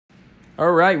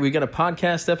All right, we got a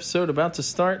podcast episode about to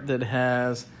start that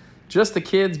has just the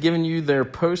kids giving you their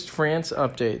post-France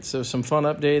updates. So some fun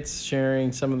updates,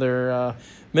 sharing some of their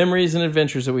memories and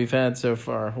adventures that we've had so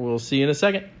far. We'll see you in a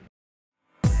second.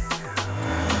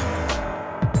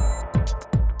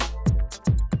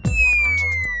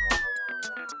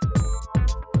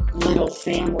 Little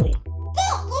family.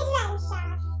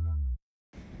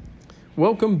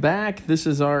 Welcome back. This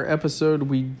is our episode.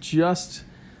 We just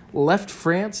left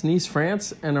France, Nice,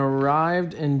 France, and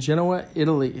arrived in Genoa,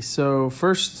 Italy. So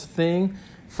first thing,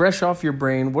 fresh off your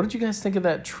brain, what did you guys think of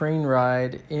that train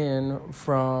ride in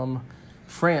from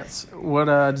France? What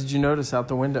did you notice out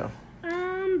the window?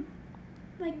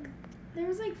 There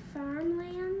was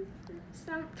farmland,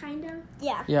 some kind of.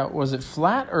 Yeah. Yeah, was it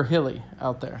flat or hilly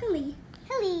out there? Hilly.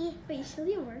 Hilly. Wait, is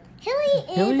hilly a word? Hilly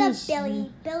Hilly is a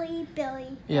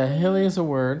Billy. Yeah, hilly is a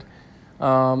word.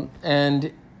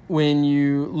 And when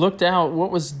you looked out,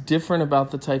 what was different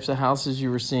about the types of houses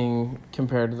you were seeing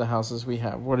compared to the houses we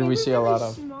have? What did we see a lot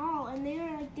of? They were small, and they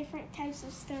were different types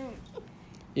of stone.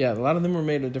 Yeah, a lot of them were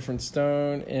made of different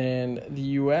stone. In the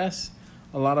U.S.,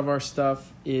 a lot of our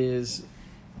stuff is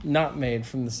not made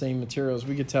from the same materials.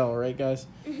 We could tell, right, guys?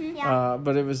 Mm-hmm. Yeah.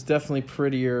 But it was definitely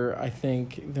prettier, I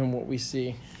think, than what we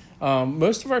see.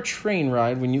 Most of our train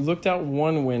ride, when you looked out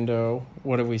one window,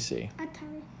 what did we see? A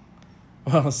tunnel.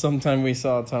 Well, sometime we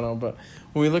saw a tunnel, but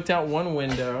when we looked out one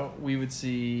window, we would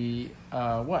see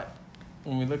what?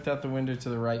 When we looked out the window to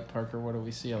the right, Parker, what do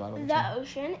we see a lot of the time? The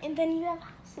ocean, and then you have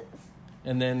houses.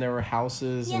 And then there were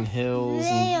houses and Yes, hills they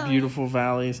and are. beautiful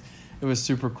valleys. It was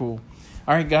super cool.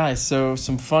 All right, guys, so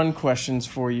some fun questions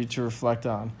for you to reflect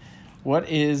on. What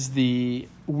is the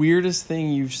weirdest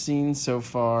thing you've seen so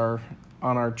far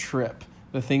on our trip?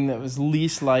 The thing that was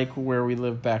least like where we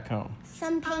live back home?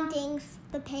 Some paintings.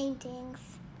 The paintings.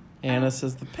 Anna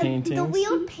says the paintings. The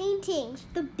weird paintings.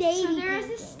 The baby So there was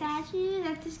paintings. a statue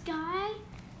that this guy.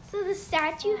 So the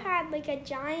statue had a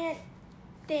giant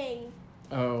thing.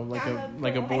 Oh, I'm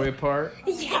like a boy. boy part?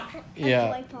 Yeah. Yeah.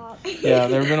 Boy pop. Yeah,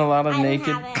 there have been a lot of I naked...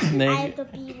 don't have it. I have the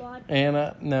B one.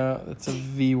 Anna, no, it's a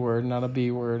V word, not a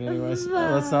B word. Anyways,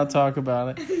 let's not talk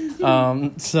about it.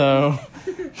 So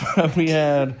we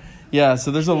had,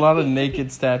 so there's a lot of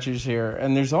naked statues here.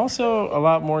 And there's also a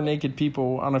lot more naked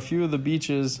people. On a few of the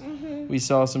beaches, we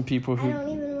saw some people I don't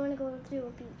who, even want to go to a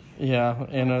beach. yeah,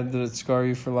 Anna, did it scar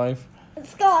you for life? It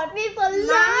scarred me for Mom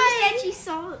life. said she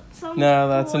saw some. No,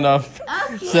 that's enough.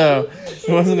 Okay. So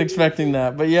I wasn't expecting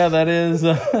that. But yeah, that is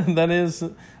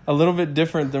a little bit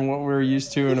different than what we're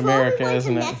used to in America, Before we went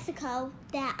isn't to it? Mexico,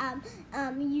 that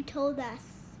you told us.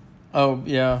 Oh,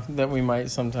 yeah, that we might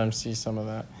sometimes see some of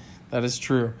that. That is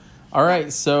true. All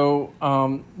right, so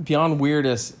beyond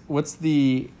weirdest, what's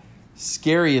the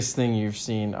scariest thing you've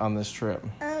seen on this trip?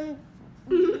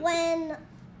 When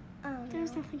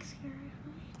There's nothing scary.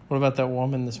 What about that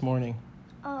woman this morning?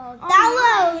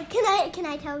 Hello, can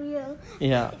I tell you?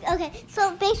 Yeah. Okay,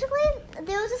 so basically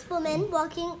there was this woman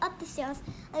walking up the stairs.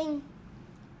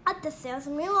 Up the stairs,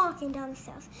 and we were walking down the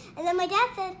stairs. And then my dad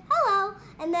said hello,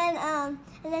 and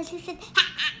then she said.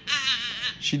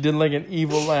 She did like an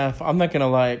evil laugh. I'm not gonna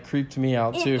lie, it creeped me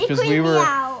out too, It because creeped we me were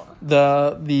out.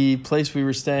 the place we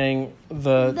were staying.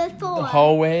 The floor.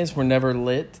 hallways were never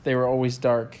lit; they were always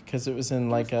dark because it was in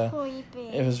like a. Creepy.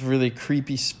 It was a really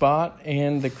creepy spot,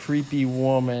 and the creepy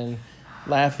woman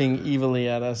laughing evilly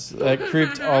at us that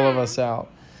creeped all of us out.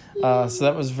 So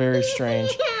that was very strange.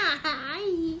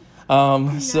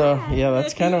 So yeah,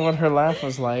 that's kind of what her laugh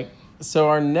was like. So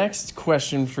our next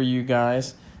question for you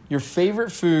guys: your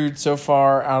favorite food so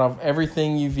far out of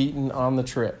everything you've eaten on the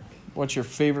trip? What's your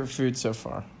favorite food so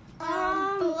far?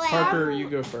 Parker, you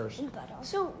go first.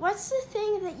 So what's the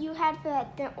thing that you had for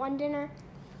that one dinner?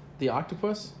 The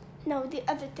octopus? No, the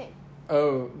other thing.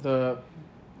 Oh, the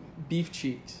beef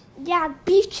cheeks. Yeah,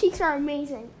 beef cheeks are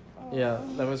amazing. Yeah,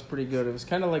 that was pretty good. It was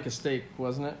kind of like a steak,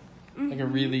 wasn't it? Like a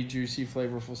really juicy,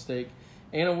 flavorful steak.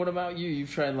 Anna, what about you? You've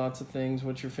tried lots of things.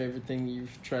 What's your favorite thing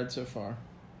you've tried so far?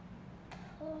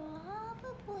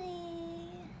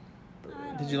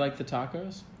 Probably. Did you like the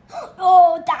tacos?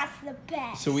 Oh, that's the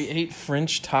best. So we ate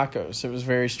French tacos. It was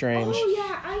very strange. Oh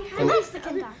yeah, I had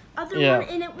the other Yeah. one,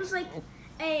 and it was like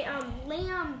a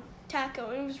lamb taco,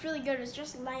 and it was really good. It was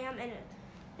just lamb and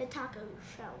the taco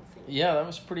shell thing. Yeah, that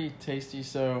was pretty tasty.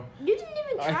 So, You didn't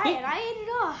even I try think- it. I ate it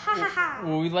all. Ha ha ha.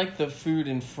 well, we liked the food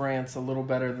in France a little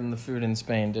better than the food in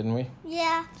Spain, didn't we?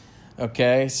 Yeah.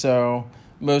 Okay, so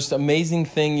most amazing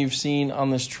thing you've seen on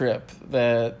this trip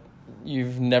that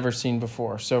you've never seen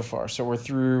before so far. So we're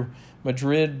through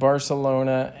Madrid,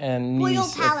 Barcelona, and Royal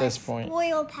Nice Palace. at this point.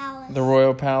 Royal Palace. The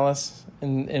Royal Palace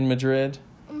in Madrid.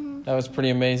 Mm-hmm. That was pretty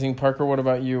amazing. Parker, what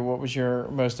about you? What was your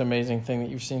most amazing thing that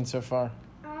you've seen so far?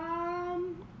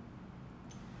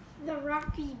 The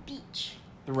Rocky Beach.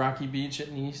 The Rocky Beach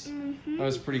at Nice? Mm-hmm. That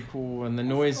was pretty cool. And the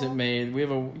noise it made. We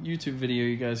have a YouTube video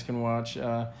you guys can watch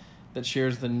that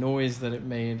shares the noise that it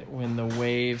made when the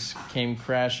waves came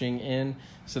crashing in.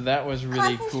 So that was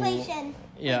really cool. Concentration.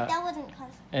 Yeah. Wait, that wasn't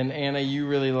concentration. And Anna, you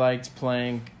really liked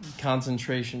playing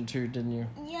Concentration too, didn't you?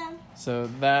 Yeah. So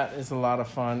that is a lot of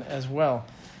fun as well.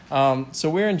 So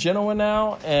we're in Genoa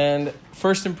now, and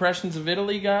first impressions of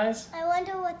Italy, guys? I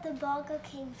wonder what the Burger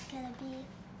King's gonna be.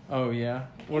 Oh, yeah?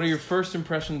 What are your first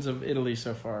impressions of Italy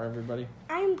so far, everybody?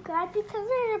 I'm glad because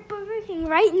there's a Burger King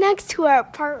right next to our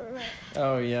apartment.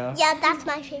 Oh, yeah? Yeah, that's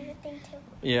my favorite thing too.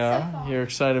 Yeah, you're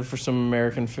excited for some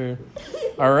American food.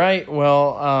 All right,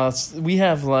 well, we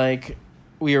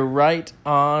are right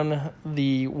on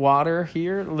the water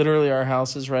here. Literally, our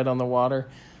house is right on the water,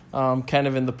 kind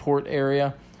of in the port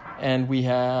area. And we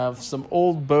have some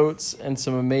old boats and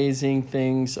some amazing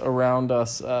things around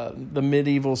us. The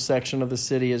medieval section of the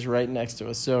city is right next to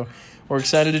us. So we're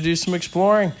excited to do some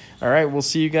exploring. All right, we'll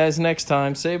see you guys next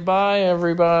time. Say bye,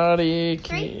 everybody.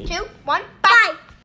 3, 2, 1.